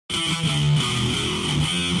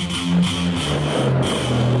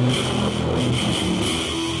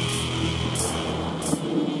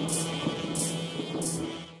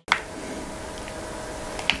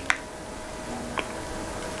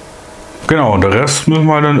Genau, und der Rest müssen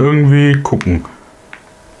wir dann irgendwie gucken.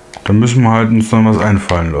 Dann müssen wir halt uns dann was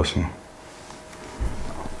einfallen lassen.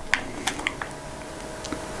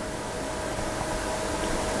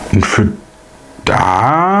 Und für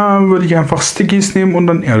da würde ich einfach Stickies nehmen und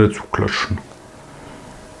dann Erde zuklatschen.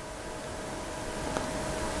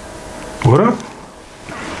 Oder?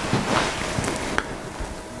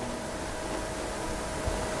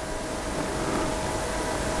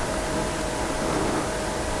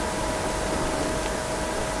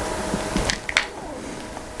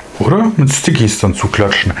 Oder? Mit Stickies dann zu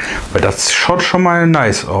klatschen. Weil das schaut schon mal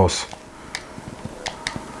nice aus.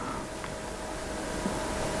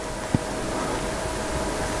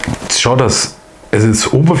 Jetzt schaut das, es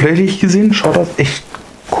ist oberflächlich gesehen, schaut das echt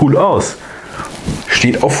cool aus.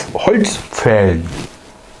 Steht auf Holzpfählen.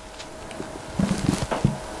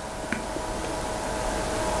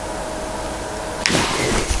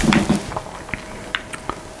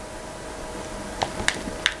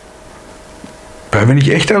 Weil wenn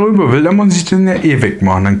ich echt darüber will, dann muss ich den ja eh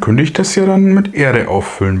wegmachen. Dann könnte ich das ja dann mit Erde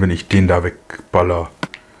auffüllen, wenn ich den da wegballer.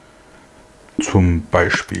 Zum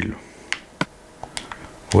Beispiel.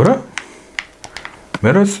 Oder?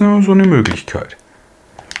 Wäre das nur so eine Möglichkeit.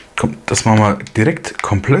 Komm, das machen wir direkt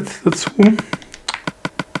komplett dazu.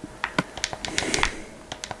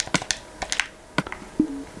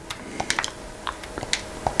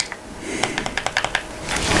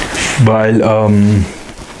 Weil,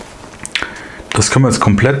 das können wir jetzt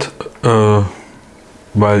komplett,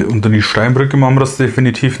 weil unter die Steinbrücke machen wir das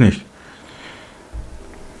definitiv nicht.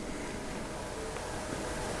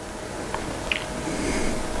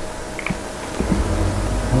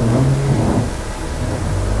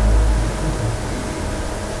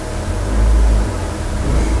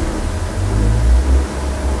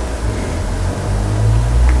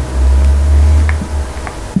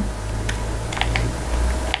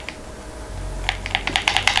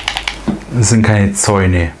 Das sind keine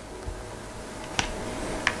Zäune.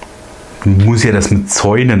 Du musst ja das mit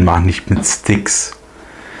Zäunen machen, nicht mit Sticks.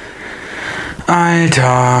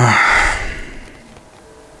 Alter.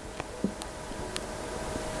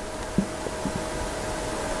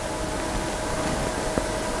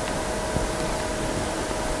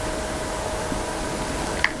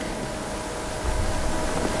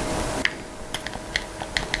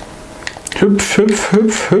 Hüpf, hüpf,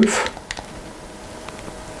 hüpf, hüpf.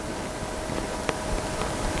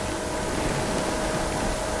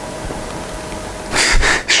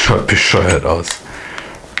 Schaut bescheuert aus.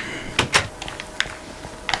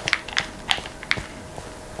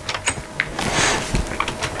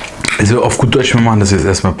 Also auf gut Deutsch, wir machen das jetzt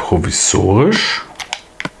erstmal provisorisch.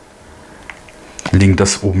 Legen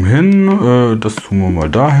das oben hin, das tun wir mal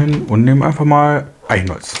dahin und nehmen einfach mal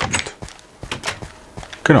Eichenholz damit.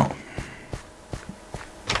 Genau.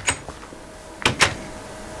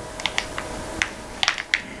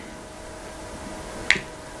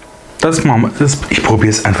 Das machen wir. Ich probiere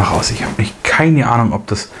es einfach aus. Ich habe keine Ahnung, ob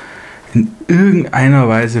das in irgendeiner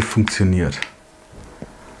Weise funktioniert.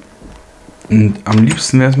 Und am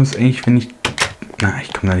liebsten wäre es mir eigentlich, wenn ich... Na,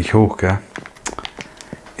 ich komme da nicht hoch, gell?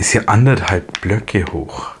 Ist ja 1,5 Blöcke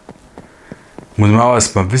hoch. Muss man auch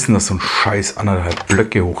erstmal wissen, dass so ein Scheiß 1,5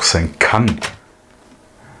 Blöcke hoch sein kann.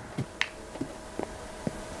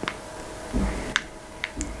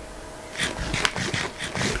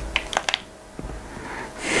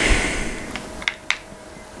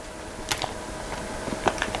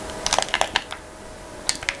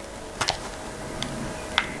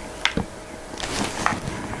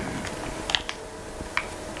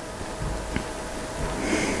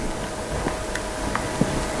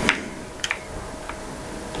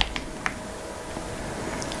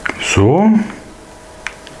 So.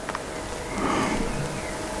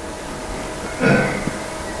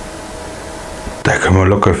 Da können wir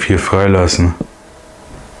locker 4 freilassen.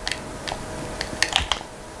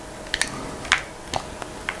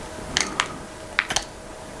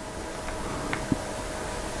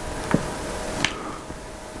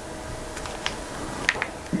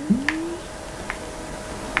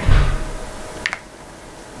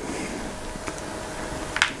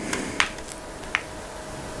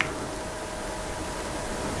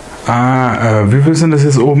 Wie viel sind das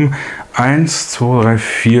jetzt oben? 1, 2, 3,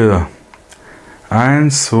 4.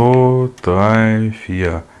 1, 2, 3,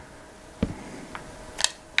 4.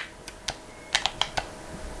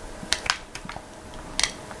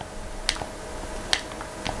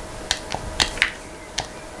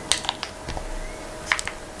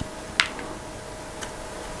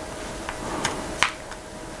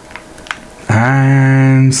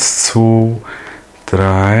 1, 2,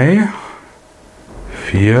 3,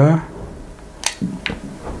 4.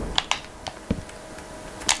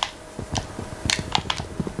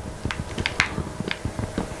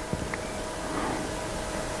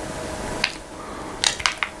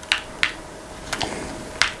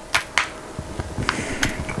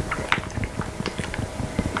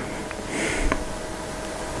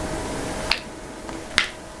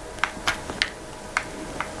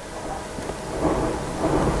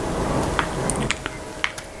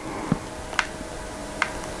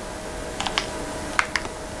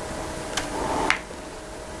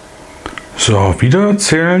 So, wieder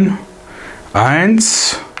zählen.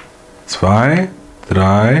 1, 2,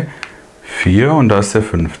 3, 4 und da ist der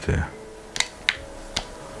 5.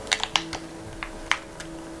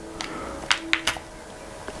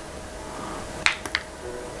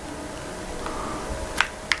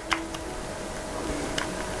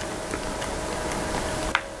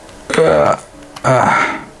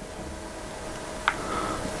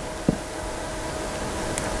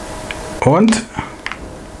 Und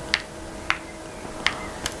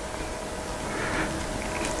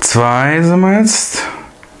 2 sind wir jetzt,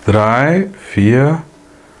 3, 4,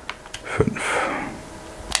 5.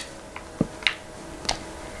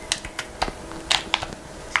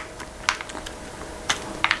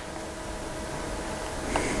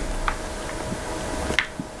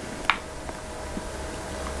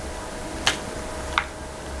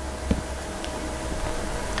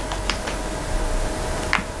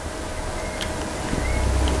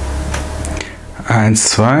 Eins,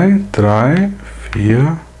 2, 3,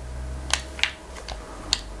 4.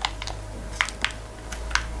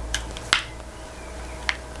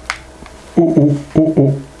 Oh.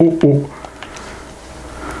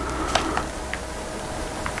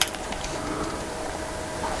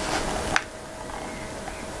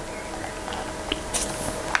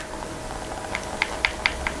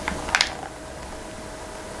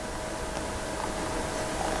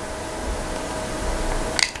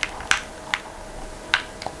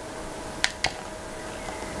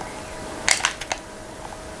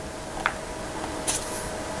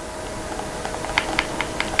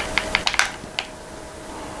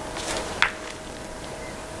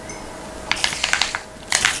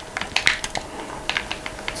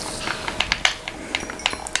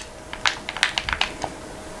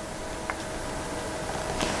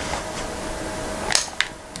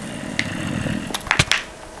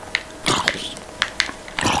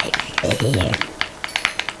 4.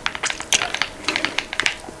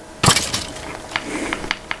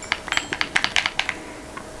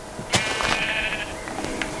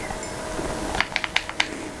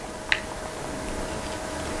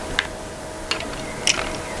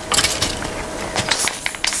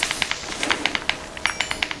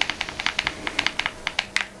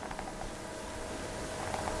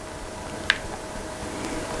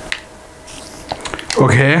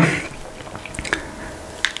 Okay.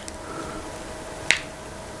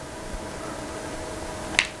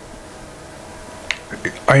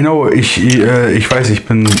 I know, ich weiß, ich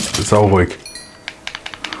bin sauruhig.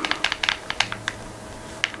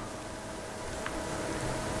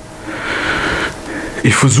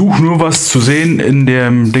 Ich versuche nur was zu sehen in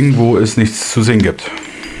dem Ding, wo es nichts zu sehen gibt.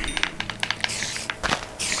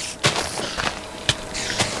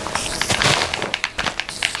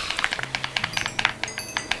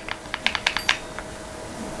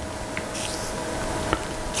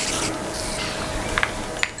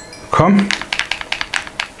 Komm.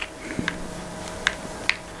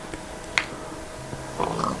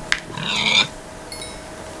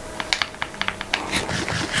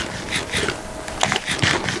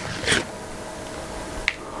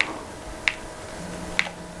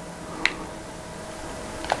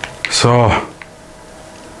 So.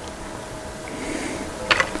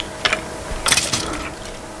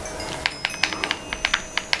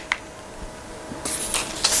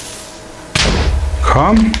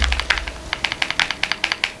 Komm.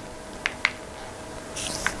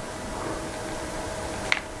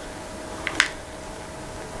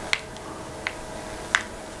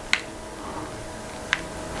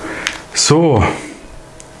 So.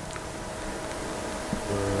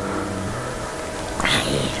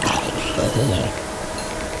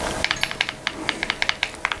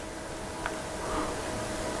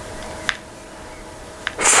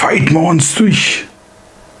 Fight wir uns durch.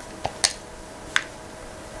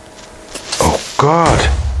 Oh Gott.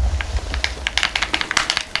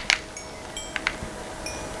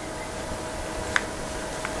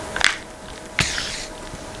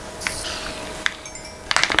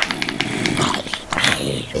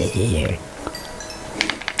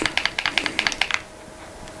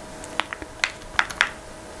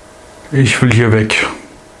 Ich will hier weg.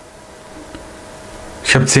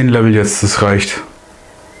 Ich habe 10 Level jetzt, das reicht.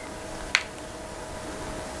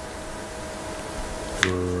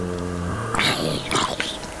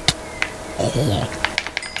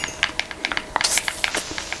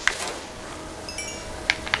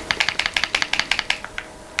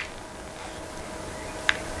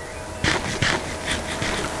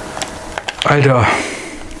 Alter.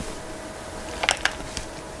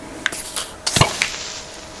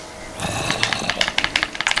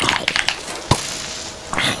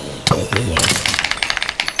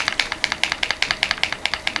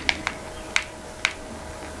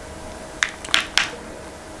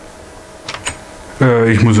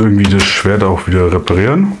 Ich muss irgendwie das Schwert auch wieder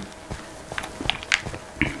reparieren.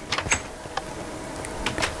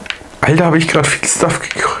 Alter, habe ich gerade viel Stuff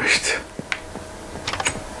gekriegt.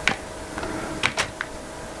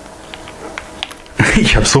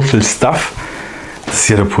 Ich habe so viel Stuff. Das ist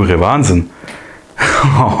ja der pure Wahnsinn.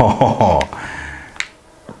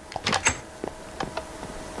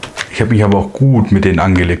 Ich habe mich aber auch gut mit denen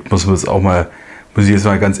angelegt, muss ich jetzt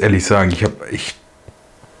mal ganz ehrlich sagen. Ich habe echt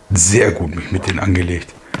sehr gut mich mit denen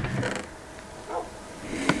angelegt.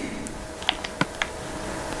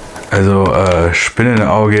 Also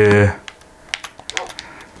Spinnenauge.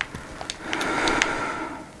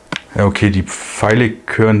 Ja, okay, die Pfeile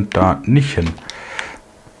gehören da nicht hin.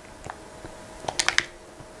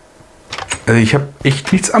 Also ich habe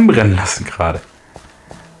echt nichts anbrennen lassen gerade.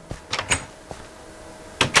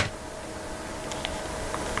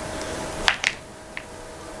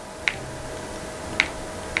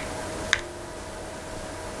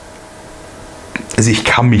 Also ich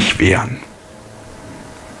kann mich wehren.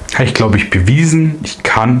 Habe ich, glaube ich, bewiesen, ich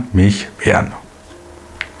kann mich wehren.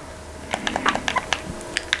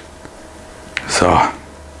 So.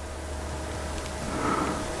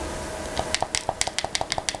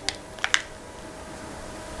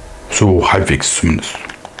 So halbwegs zumindest.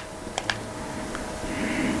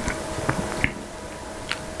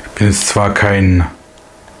 Ich bin jetzt zwar kein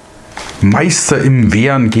Meister im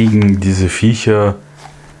Wehren gegen diese Viecher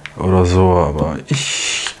oder so, aber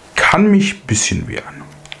ich kann mich ein bisschen wehren.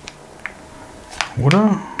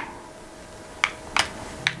 Oder?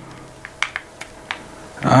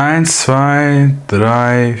 1, 2,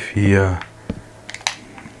 3, 4.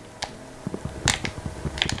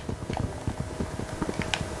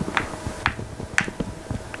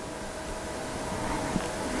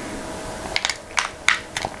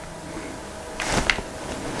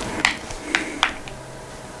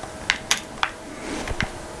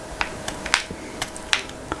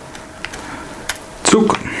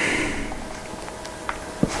 Zug.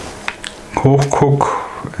 Hoch, guck.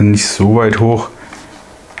 Nicht so weit hoch.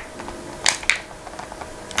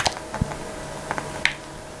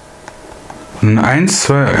 Und 1,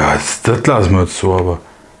 2. Ja, das lassen wir jetzt so, aber.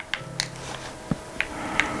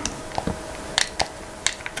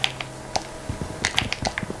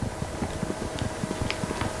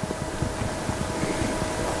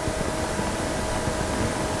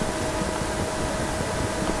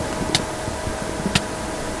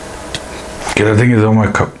 Ja, das Ding ist auch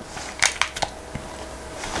mal kaputt.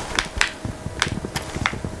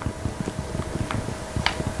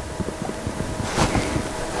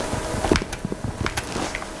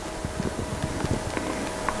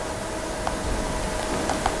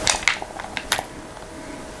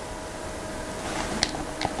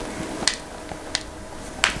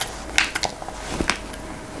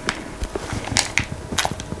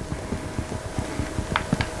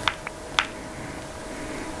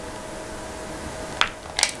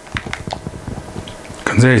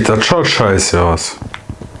 Ganz ehrlich, das schaut scheiße aus.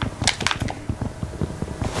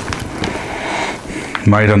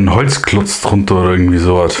 Mal dann ein Holzklotz drunter oder irgendwie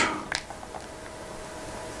sowas.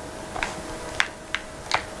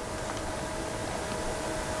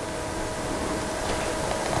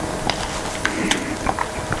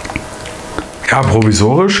 Ja,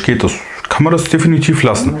 provisorisch geht das. Kann man das definitiv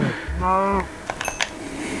lassen.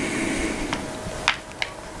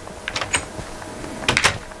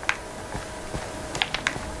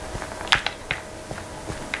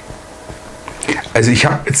 Also ich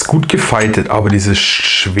habe jetzt gut gefightet, aber dieses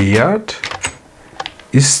Schwert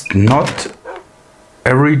ist not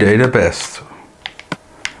every day the best.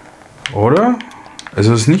 Oder?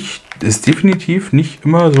 Also es ist definitiv nicht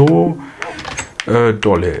immer so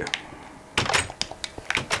dolle.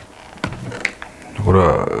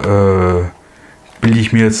 Oder bilde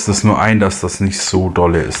ich mir jetzt das nur ein, dass das nicht so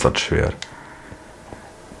dolle ist, das Schwert.